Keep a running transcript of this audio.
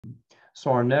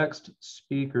So our next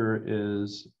speaker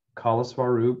is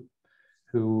Kala-Svarupa,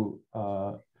 who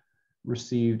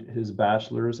received his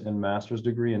bachelor's and master's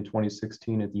degree in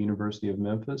 2016 at the University of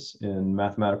Memphis in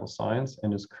mathematical science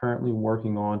and is currently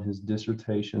working on his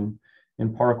dissertation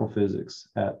in particle physics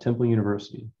at Temple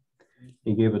University.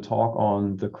 He gave a talk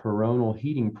on the coronal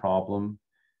heating problem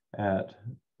at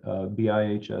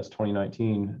BIHS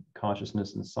 2019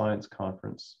 Consciousness and Science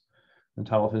Conference. The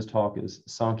title of his talk is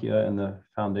Sankhya and the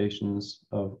Foundations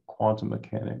of Quantum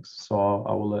Mechanics. So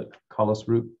I will let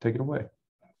Kala-Svarupa take it away.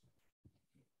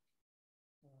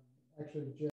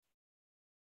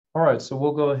 All right, so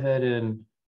we'll go ahead and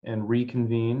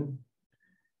reconvene.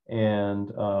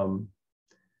 And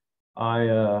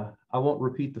I won't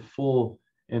repeat the full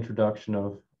introduction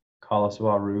of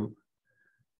Kala-Svarupa,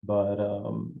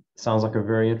 but sounds like a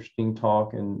very interesting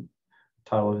talk, and the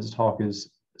title of his talk is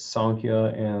Sankhya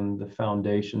and the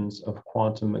Foundations of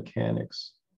Quantum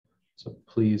Mechanics. So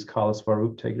please,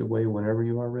 Kala-Svarupa, take it away whenever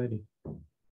you are ready.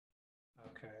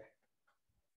 Okay.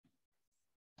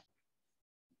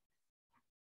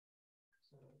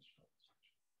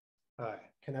 All right,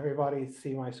 can everybody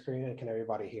see my screen and can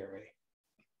everybody hear me?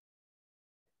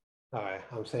 All right,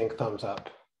 I'm seeing thumbs up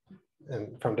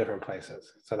from different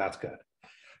places, so that's good.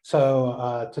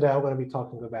 So today I'm going to be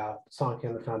talking about Sankhya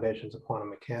and the Foundations of Quantum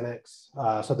Mechanics.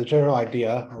 So the general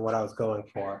idea, or what I was going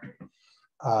for,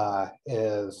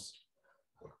 is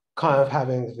kind of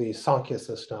having the Sankhya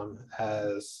system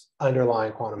as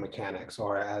underlying quantum mechanics,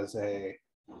 or as a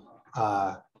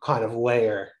kind of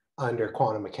layer under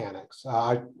quantum mechanics.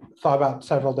 I thought about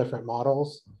several different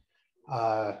models,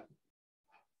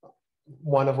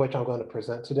 one of which I'm going to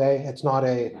present today. It's not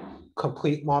a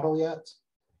complete model yet.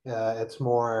 It's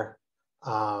more,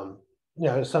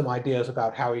 some ideas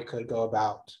about how we could go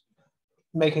about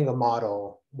making a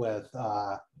model with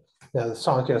the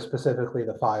Sankhya, specifically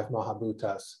the 5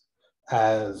 mahabhutas,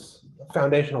 as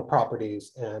foundational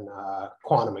properties in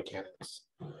quantum mechanics.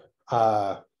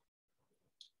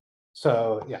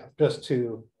 So yeah, just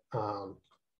to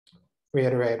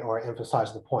reiterate or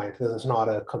emphasize the point, this is not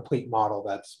a complete model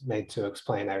that's made to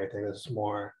explain everything. This is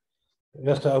more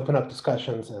just to open up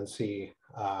discussions and see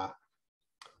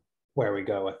where we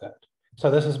go with it.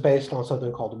 So this is based on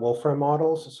something called Wolfram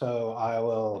models. So I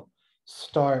will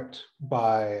start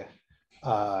by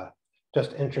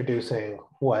just introducing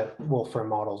what Wolfram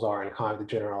models are and kind of the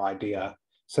general idea,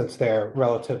 since they're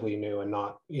relatively new and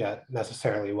not yet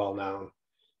necessarily well known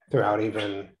throughout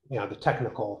even the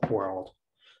technical world.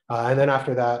 And then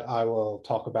after that, I will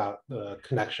talk about the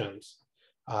connections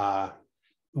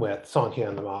with Sankhya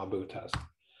and the mahabhutas.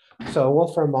 So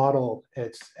Wolfram model,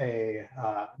 it's a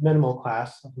minimal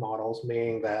class of models,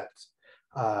 meaning that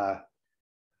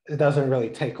it doesn't really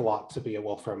take a lot to be a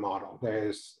Wolfram model.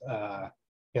 There's a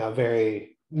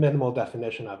very minimal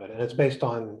definition of it, and it's based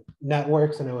on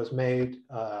networks, and it was made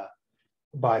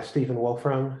by Stephen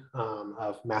Wolfram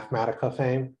of Mathematica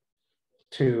fame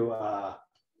to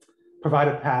provide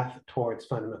a path towards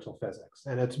fundamental physics.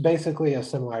 And it's basically a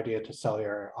similar idea to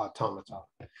cellular automata.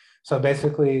 So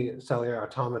basically, cellular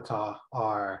automata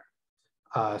are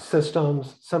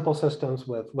systems, simple systems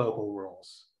with local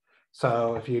rules.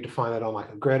 So if you define it on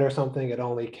like a grid or something, it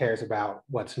only cares about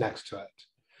what's next to it.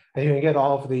 And you can get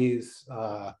all of these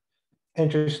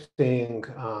interesting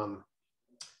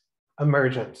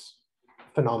emergence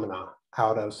phenomena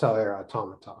out of cellular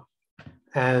automata.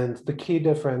 And the key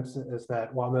difference is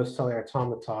that while most cellular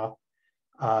automata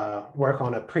work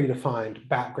on a predefined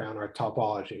background or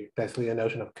topology, basically a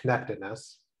notion of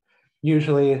connectedness,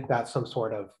 usually that's some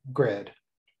sort of grid,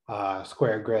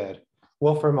 square grid.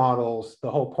 Wolfram models, the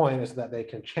whole point is that they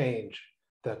can change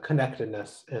the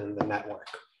connectedness in the network.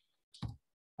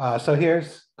 So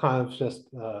here's kind of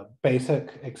just a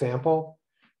basic example.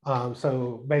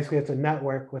 So basically it's a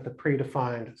network with a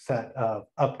predefined set of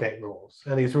update rules.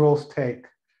 And these rules take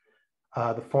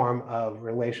the form of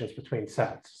relations between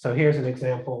sets. So here's an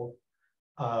example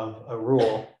of a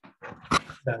rule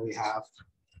that we have.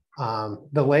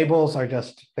 The labels are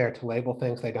just there to label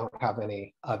things. They don't have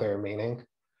any other meaning.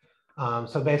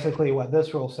 So basically what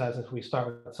this rule says is we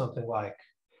start with something like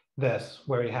this,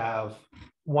 where we have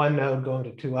one node going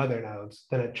to 2 other nodes,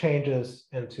 then it changes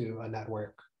into a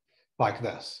network like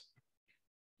this.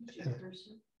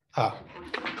 Oh.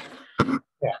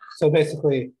 Yeah, so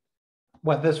basically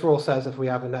what this rule says, if we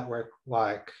have a network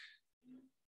like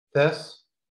this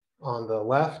on the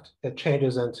left, it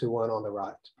changes into one on the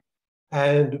right.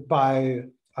 And by,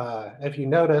 if you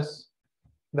notice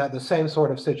that the same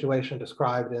sort of situation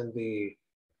described in the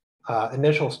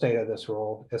initial state of this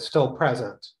rule is still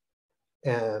present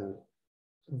in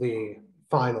the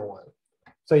final one.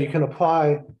 So you can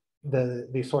apply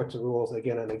these sorts of rules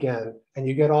again and again, and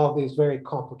you get all of these very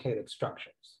complicated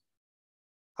structures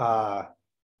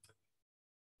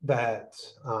that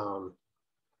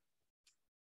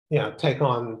take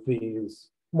on these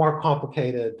more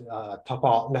complicated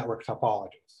network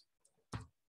topologies.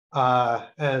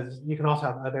 And you can also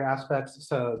have other aspects.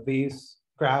 So these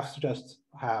graphs just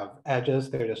have edges,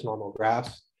 they're just normal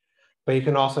graphs. But you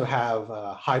can also have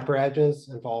hyper edges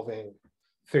involving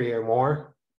 3 or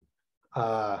more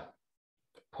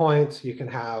points. You can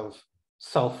have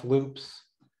self loops.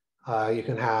 You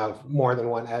can have more than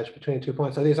one edge between 2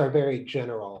 points. So these are very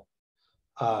general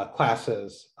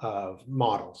classes of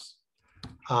models.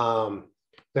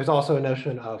 There's also a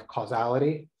notion of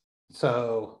causality.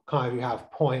 So kind of you have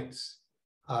points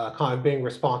kind of being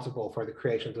responsible for the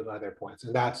creations of other points.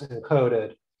 And that's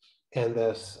encoded in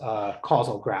this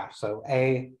causal graph. So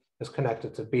A is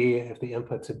connected to B if the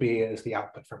input to B is the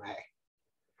output from A.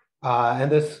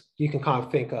 And this you can kind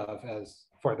of think of as,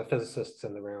 for the physicists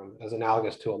in the room, as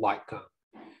analogous to a light cone.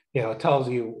 It tells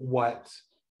you what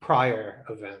prior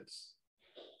events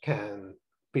can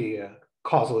be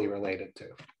causally related to.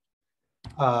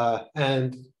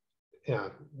 And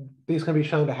these can be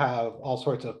shown to have all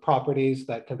sorts of properties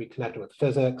that can be connected with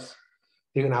physics.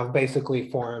 You can have basically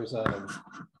forms of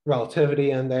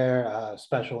relativity in there,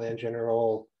 special and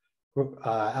general,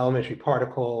 elementary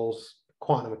particles,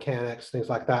 quantum mechanics, things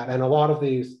like that. And a lot of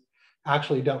these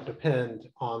actually don't depend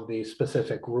on the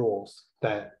specific rules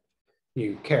that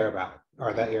you care about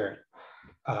or that you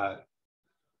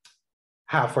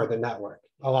have for the network.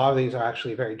 A lot of these are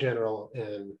actually very general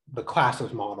in the class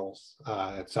of models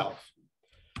itself.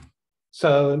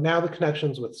 So now the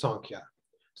connections with Sankhya.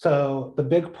 So the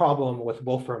big problem with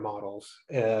Wolfram models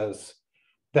is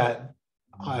that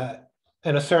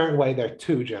in a certain way, they're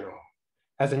too general.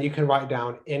 As in, you can write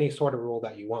down any sort of rule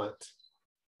that you want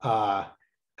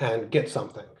and get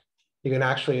something. You can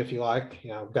actually, if you like,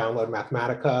 download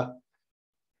Mathematica,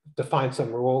 define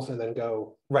some rules, and then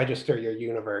go register your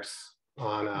universe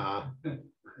on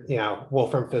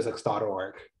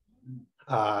wolframphysics.org.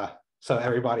 So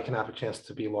everybody can have a chance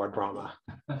to be Lord Brahma.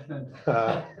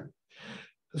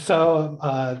 So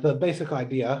the basic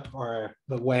idea, or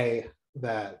the way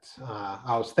that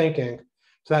I was thinking,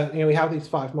 so that we have these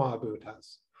 5 mahabhutas.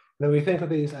 And then we think of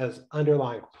these as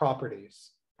underlying properties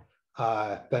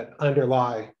that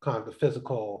underlie kind of the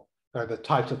physical or the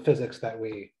types of physics that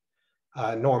we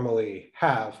normally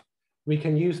have. We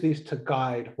can use these to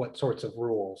guide what sorts of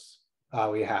rules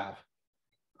we have.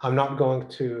 I'm not going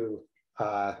to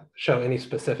show any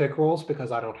specific rules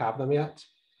because I don't have them yet.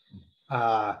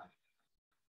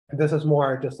 This is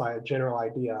more just like a general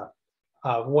idea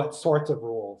of what sorts of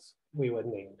rules we would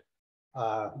need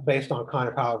based on kind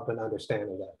of how I've been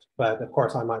understanding it. But of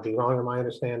course, I might be wrong in my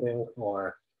understanding,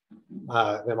 or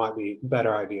there might be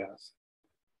better ideas.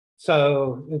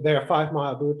 So there are 5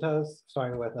 mahabhutas,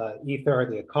 starting with ether, or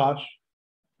the Akash,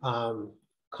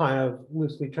 kind of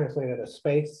loosely translated as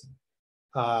space.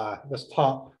 This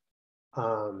top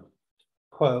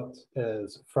quote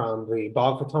is from the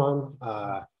Bhagavatam,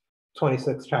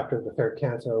 26th chapter of the 3rd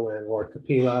canto, when Lord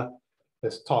Kapila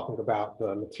is talking about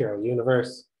the material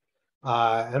universe.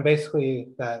 And basically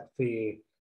that the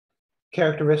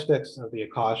characteristics of the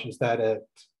Akash is that it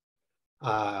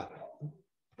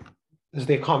is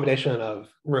the accommodation of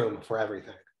room for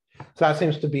everything. So that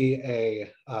seems to be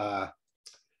a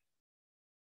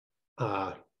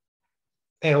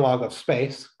analog of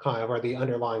space, kind of, or the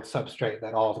underlying substrate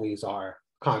that all of these are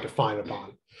kind of defined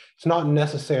upon. It's not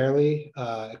necessarily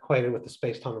equated with the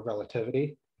space-time of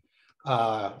relativity.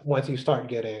 Once you start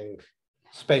getting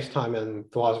space-time and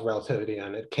the laws of relativity,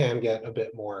 and it can get a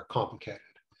bit more complicated.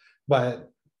 But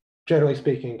generally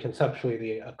speaking, conceptually,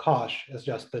 the Akash is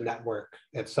just the network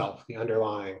itself, the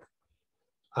underlying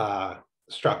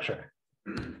structure.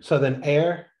 So then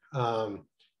air,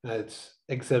 it's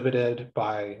exhibited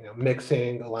by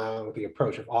mixing, allowing the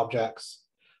approach of objects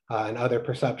and other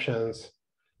perceptions.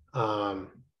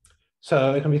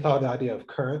 So it can be thought of the idea of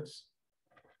currents.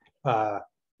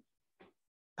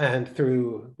 And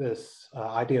through this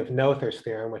idea of Noether's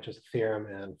theorem, which is a theorem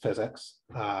in physics,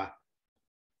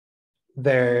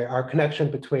 there are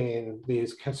connections between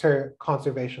these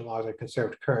conservation laws or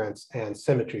conserved currents and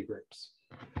symmetry groups.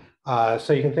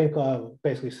 So you can think of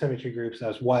basically symmetry groups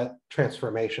as what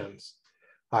transformations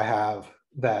I have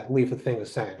that leave the thing the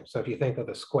same. So if you think of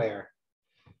a square,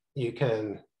 you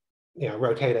can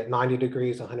rotate it 90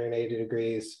 degrees, 180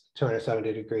 degrees,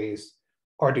 270 degrees,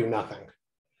 or do nothing.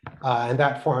 And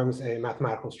that forms a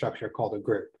mathematical structure called a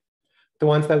group. The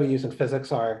ones that we use in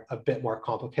physics are a bit more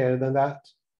complicated than that.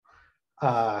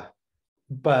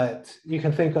 But you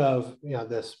can think of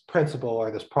this principle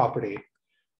or this property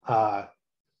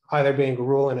either being a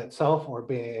rule in itself or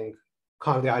being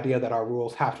kind of the idea that our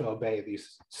rules have to obey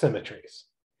these symmetries.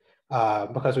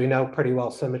 Because we know pretty well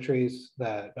symmetries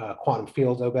that quantum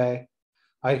fields obey.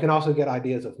 You can also get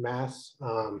ideas of mass.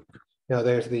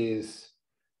 There's these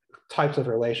types of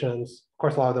relations. Of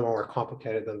course, a lot of them are more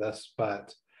complicated than this,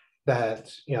 but that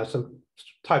some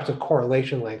types of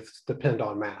correlation lengths depend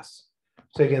on mass.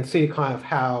 So you can see kind of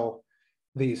how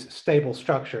these stable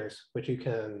structures, which you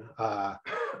can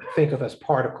think of as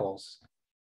particles,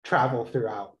 travel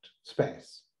throughout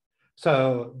space.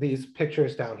 So these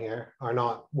pictures down here are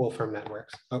not Wolfram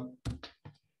networks. Oh,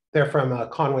 they're from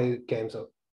Conway's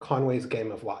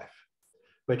Game of Life,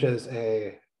 which is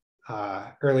a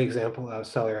early example of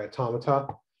cellular automata.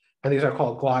 And these are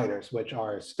called gliders, which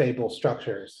are stable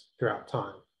structures throughout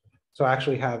time. So I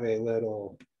actually have a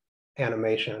little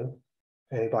animation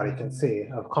anybody can see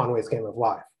of Conway's Game of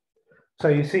Life. So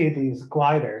you see these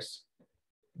gliders,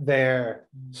 they're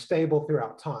stable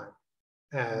throughout time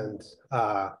and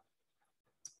kind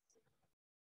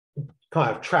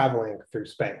of traveling through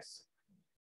space.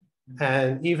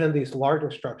 And even these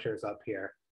larger structures up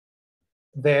here,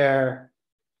 they're,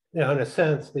 in a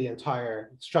sense, the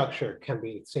entire structure can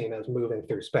be seen as moving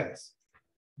through space.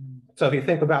 So if you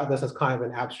think about this as kind of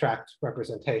an abstract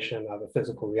representation of a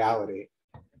physical reality,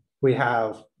 we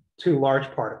have two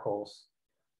large particles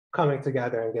coming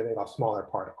together and giving off smaller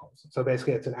particles. So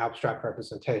basically it's an abstract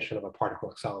representation of a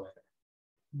particle accelerator.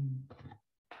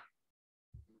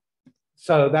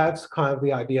 So that's kind of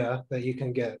the idea that you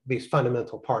can get these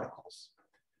fundamental particles.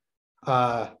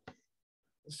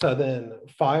 So then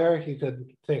fire, you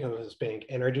could think of as being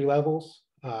energy levels,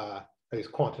 or these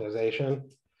quantization,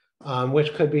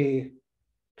 which could be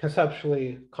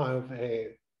conceptually kind of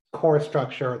a core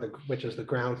structure, which is the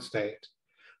ground state,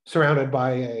 surrounded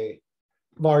by a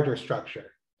larger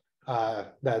structure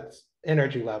that's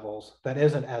energy levels that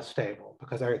isn't as stable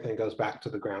because everything goes back to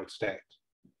the ground state.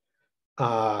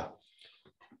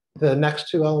 The next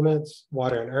two elements,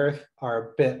 water and earth, are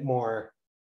a bit more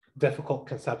difficult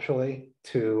conceptually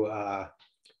to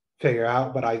figure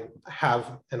out, but I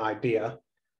have an idea.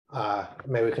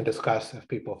 Maybe we can discuss if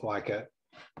people like it.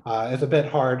 It's a bit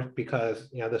hard because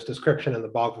this description in the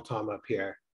Bhagavatam up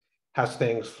here has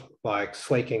things like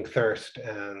slaking thirst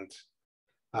and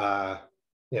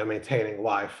maintaining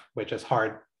life, which is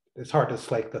hard. It's hard to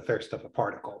slake the thirst of a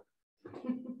particle.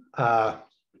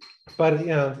 But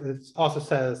it also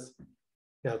says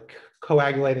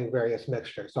coagulating various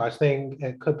mixtures. So I was thinking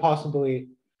it could possibly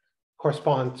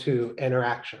correspond to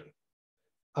interaction.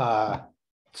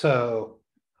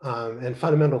 In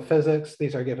fundamental physics,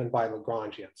 these are given by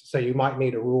Lagrangians. So you might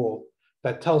need a rule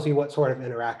that tells you what sort of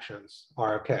interactions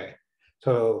are okay.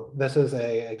 So this is an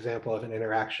example of an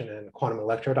interaction in quantum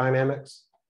electrodynamics,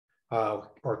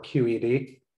 or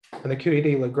QED. And the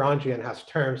QED Lagrangian has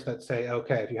terms that say,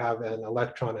 okay, if you have an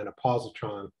electron and a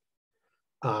positron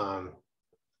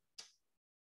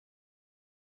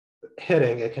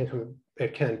hitting,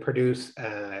 it can produce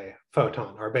a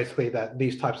photon, or basically that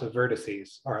these types of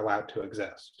vertices are allowed to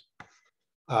exist.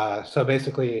 So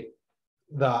basically,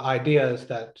 the idea is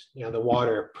that the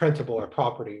water principle or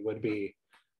property would be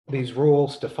these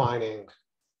rules defining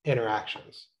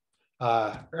interactions.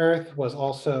 Earth was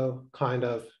also kind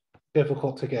of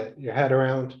difficult to get your head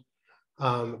around,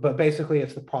 but basically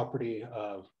it's the property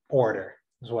of order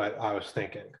is what I was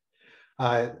thinking.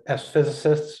 As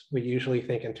physicists, we usually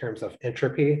think in terms of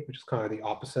entropy, which is kind of the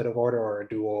opposite of order or a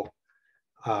dual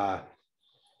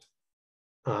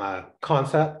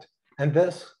concept. And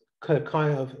this could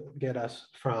kind of get us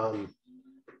from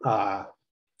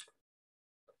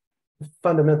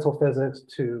fundamental physics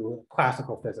to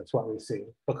classical physics, what we see,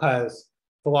 because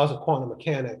the laws of quantum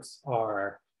mechanics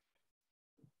are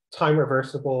time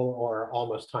reversible or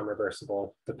almost time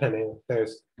reversible, depending.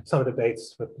 There's some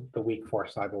debates with the weak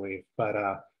force, I believe, but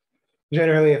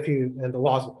generally, in the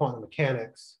laws of quantum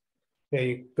mechanics,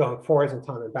 you going forwards in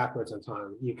time and backwards in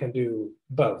time, you can do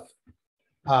both.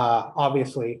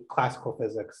 Obviously, classical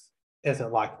physics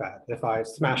isn't like that. If I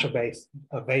smash a vase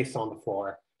on the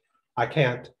floor, I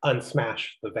can't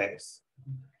unsmash the vase.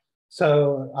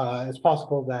 So it's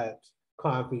possible that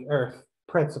kind of the Earth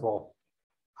principle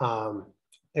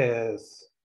is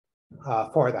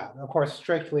for that. Of course,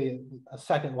 strictly a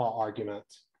second law argument,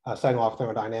 a second law of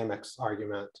thermodynamics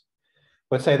argument,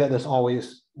 would say that this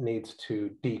always needs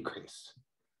to decrease.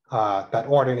 That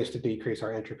order needs to decrease,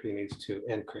 or entropy needs to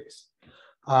increase.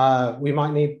 We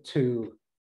might need to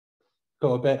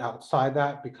go a bit outside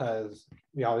that because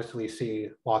we obviously see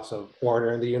lots of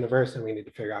order in the universe and we need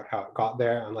to figure out how it got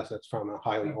there unless it's from a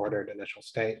highly ordered initial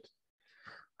state.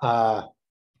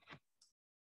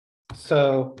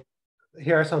 So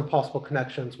here are some possible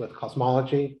connections with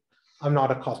cosmology. I'm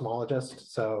not a cosmologist,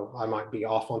 so I might be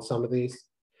off on some of these.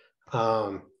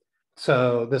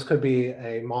 So this could be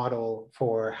a model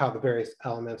for how the various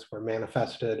elements were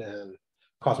manifested in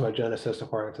cosmogenesis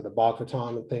according to the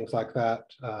Bhagavatam and things like that,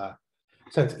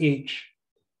 since each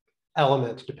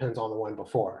element depends on the one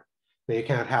before. That you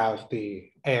can't have the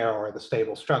air or the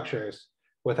stable structures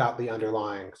without the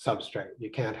underlying substrate. You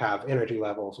can't have energy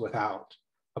levels without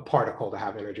a particle to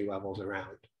have energy levels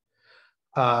around.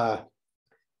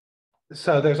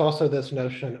 So there's also this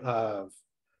notion of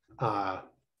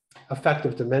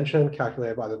effective dimension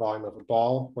calculated by the volume of a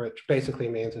ball, which basically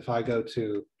means if I go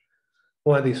to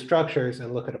one of these structures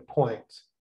and look at a point,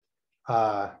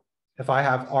 if I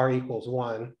have R equals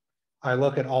 1, I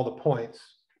look at all the points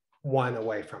 1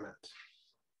 away from it.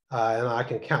 And I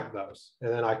can count those.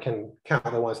 And then I can count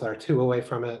the ones that are 2 away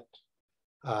from it,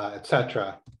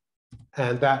 etc.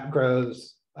 And that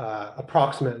grows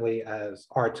approximately as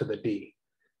R to the D.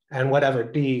 And whatever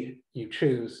D you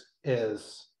choose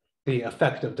is the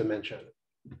effective dimension.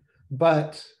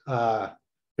 But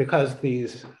because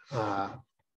these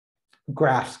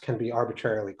graphs can be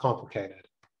arbitrarily complicated,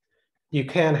 you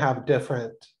can have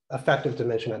different effective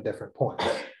dimension at different points.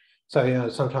 So,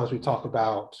 sometimes we talk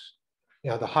about,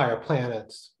 the higher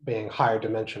planets being higher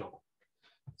dimensional.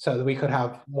 So that we could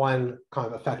have one kind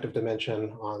of effective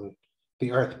dimension on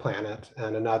the Earth planet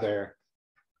and another,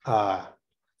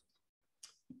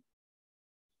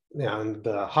 in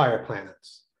the higher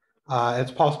planets.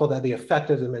 It's possible that the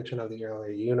effective dimension of the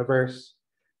earlier universe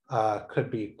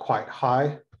could be quite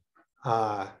high,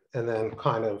 and then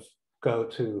kind of go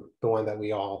to the one that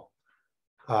we all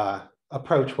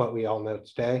approach what we all know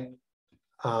today,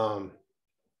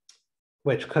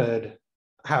 which could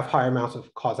have higher amounts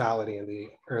of causality in the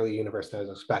early universe than is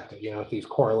expected, these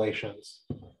correlations.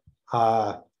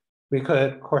 These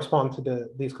could correspond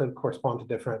to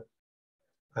different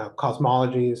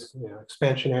cosmologies,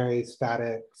 expansionary,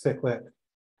 static, cyclic.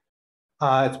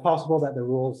 It's possible that the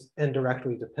rules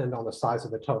indirectly depend on the size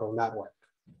of the total network,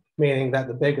 meaning that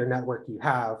the bigger network you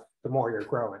have, the more you're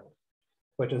growing,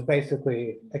 which is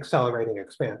basically accelerating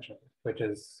expansion, which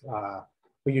is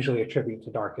we usually attribute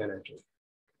to dark energy.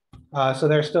 So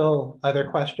there's still other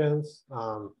questions.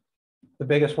 The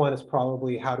biggest one is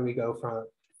probably how do we go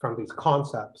from these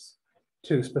concepts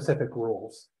to specific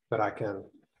rules that I can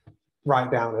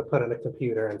write down and put in a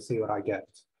computer and see what I get.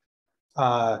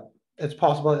 It's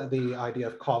possible that the idea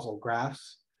of causal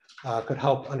graphs could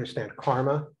help understand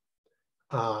karma,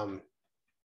 kind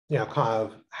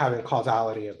of having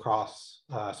causality across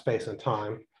space and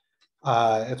time.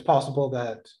 It's possible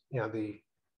that the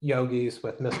yogis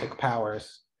with mystic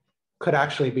powers could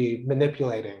actually be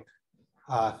manipulating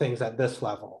things at this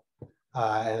level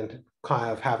and kind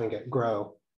of having it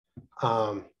grow.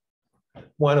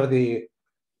 One of the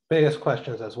biggest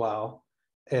questions as well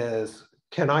is,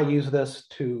 can I use this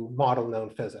to model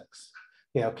known physics?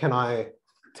 Can I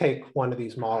take one of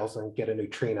these models and get a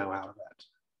neutrino out of it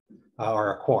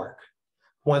or a quark?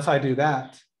 Once I do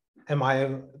that,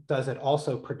 does it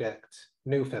also predict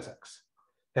new physics?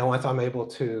 And once I'm able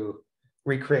to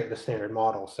recreate the standard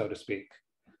model, so to speak,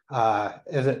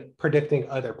 is it predicting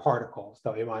other particles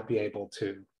that we might be able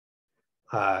to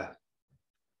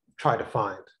try to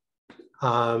find?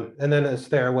 And then is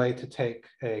there a way to take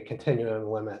a continuum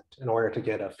limit in order to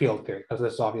get a field theory? Because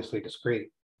this is obviously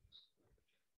discrete.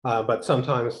 But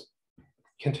sometimes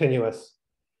continuous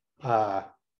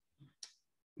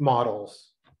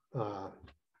models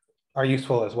are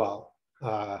useful as well.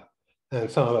 And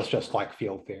some of us just like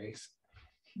field theories.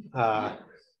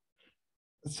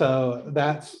 So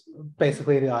that's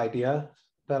basically the idea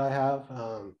that I have.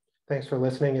 Thanks for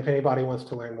listening. If anybody wants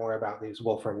to learn more about these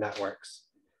Wolfram networks,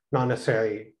 not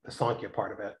necessarily the Sankhya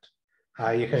part of it,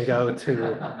 you can go to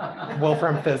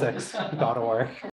wolframphysics.org.